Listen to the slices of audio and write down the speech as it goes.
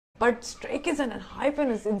But Stray Kids and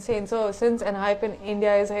ENHYPEN is insane. So since ENHYPEN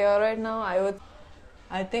India is here right now,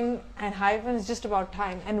 I think ENHYPEN is just about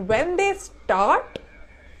time. And when they start,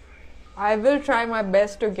 I will try my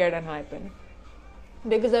best to get ENHYPEN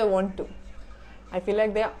because I want to. I feel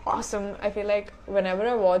like they're awesome. I feel like whenever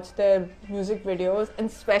I watch their music videos, and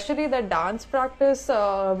especially their dance practice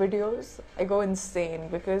videos, I go insane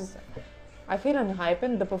because I feel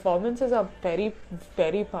ENHYPEN, the performances are very,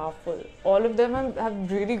 very powerful. All of them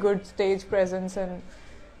have really good stage presence and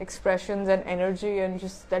expressions and energy, and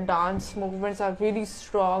just the dance movements are really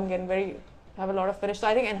strong and have a lot of finish. So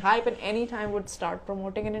I think ENHYPEN anytime would start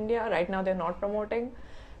promoting in India. Right now they're not promoting.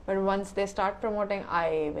 But once they start promoting,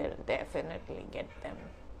 I will definitely get them.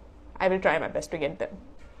 I will try my best to get them.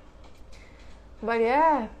 But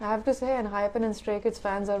yeah, I have to say, ENHYPEN and Stray Kids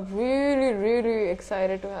fans are really, really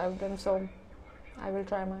excited to have them. So I will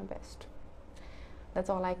try my best. That's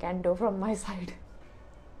all I can do from my side.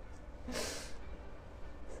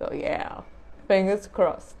 So yeah, fingers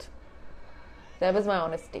crossed. That was my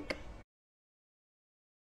honest take.